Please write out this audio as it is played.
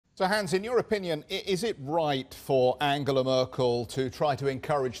So Hans, in your opinion, is it right for Angela Merkel to try to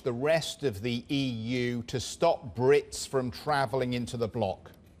encourage the rest of the EU to stop Brits from travelling into the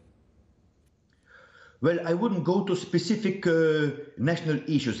bloc? Well, I wouldn't go to specific national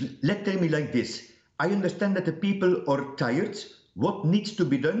issues. Let's tell me like this. I understand that the people are tired. What needs to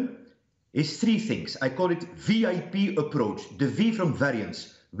be done is three things. I call it VIP approach, the V from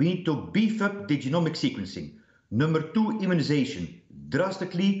variants. We need to beef up the genomic sequencing. Number two, immunization.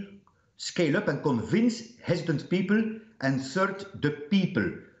 Drastically scale up and convince hesitant people. And third, the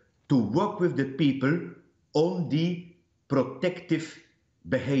people, to work with the people on the protective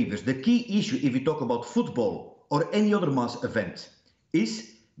behaviors. The key issue, if we talk about football or any other mass event,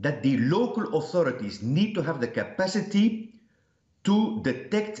 is that the local authorities need to have the capacity to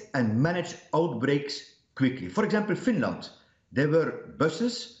detect and manage outbreaks quickly. For example, Finland, there were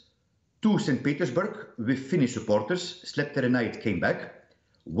buses to St. Petersburg with Finnish supporters, slept there a night, came back.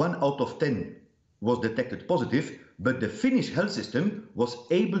 1 out of 10 was detected positive, but the Finnish health system was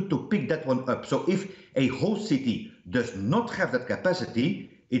able to pick that one up. So if a host city does not have that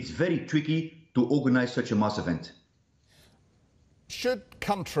capacity, it's very tricky to organize such a mass event. Should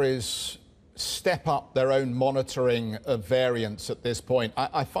countries step up their own monitoring of variants at this point?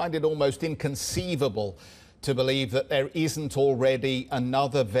 I find it almost inconceivable to believe that there isn't already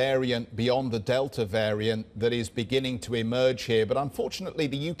another variant beyond the Delta variant that is beginning to emerge here. But unfortunately,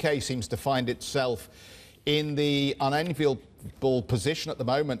 the UK seems to find itself in the unenviable position at the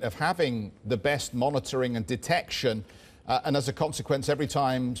moment of having the best monitoring and detection. And as a consequence, every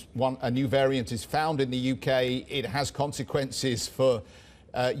time a new variant is found in the UK, it has consequences for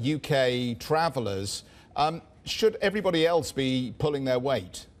UK travellers. Should everybody else be pulling their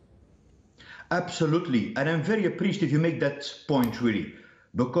weight? Absolutely, and I'm very appreciative you make that point, really,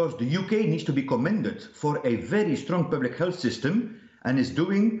 because the UK needs to be commended for a very strong public health system and is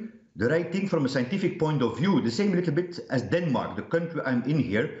doing the right thing from a scientific point of view, the same little bit as Denmark, the country I'm in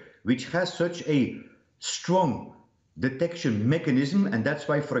here, which has such a strong detection mechanism, and that's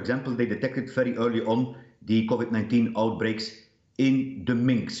why, for example, they detected very early on the COVID-19 outbreaks in the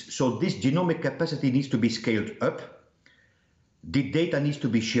minks. So this genomic capacity needs to be scaled up, the data needs to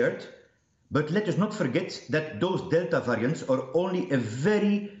be shared. But let us not forget that those Delta variants are only a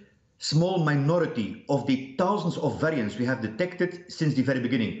very small minority of the thousands of variants we have detected since the very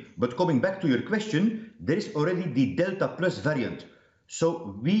beginning. But coming back to your question, there is already the Delta Plus variant.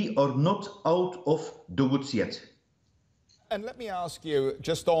 So we are not out of the woods yet. And let me ask you,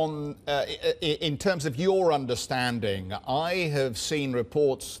 just on, in terms of your understanding, I have seen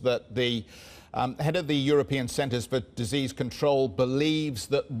reports that the head of the European Centres for Disease Control believes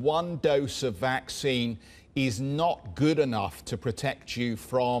that one dose of vaccine is not good enough to protect you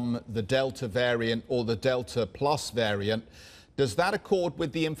from the Delta variant or the Delta Plus variant. Does that accord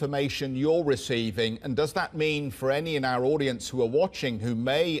with the information you're receiving? And does that mean for any in our audience who are watching who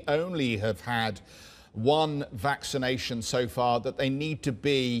may only have had one vaccination so far that they need to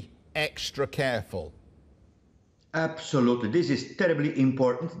be extra careful? Absolutely. This is terribly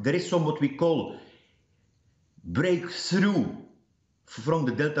important. There is some what we call breakthrough from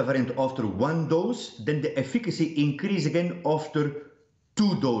the Delta variant after one dose, then the efficacy increase again after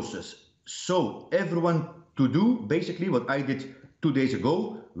 2 doses. So everyone to do basically what I did 2 days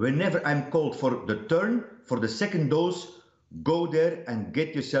ago. Whenever I'm called for the turn, for the second dose, go there and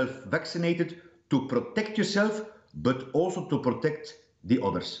get yourself vaccinated to protect yourself, but also to protect the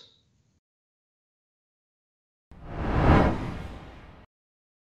others.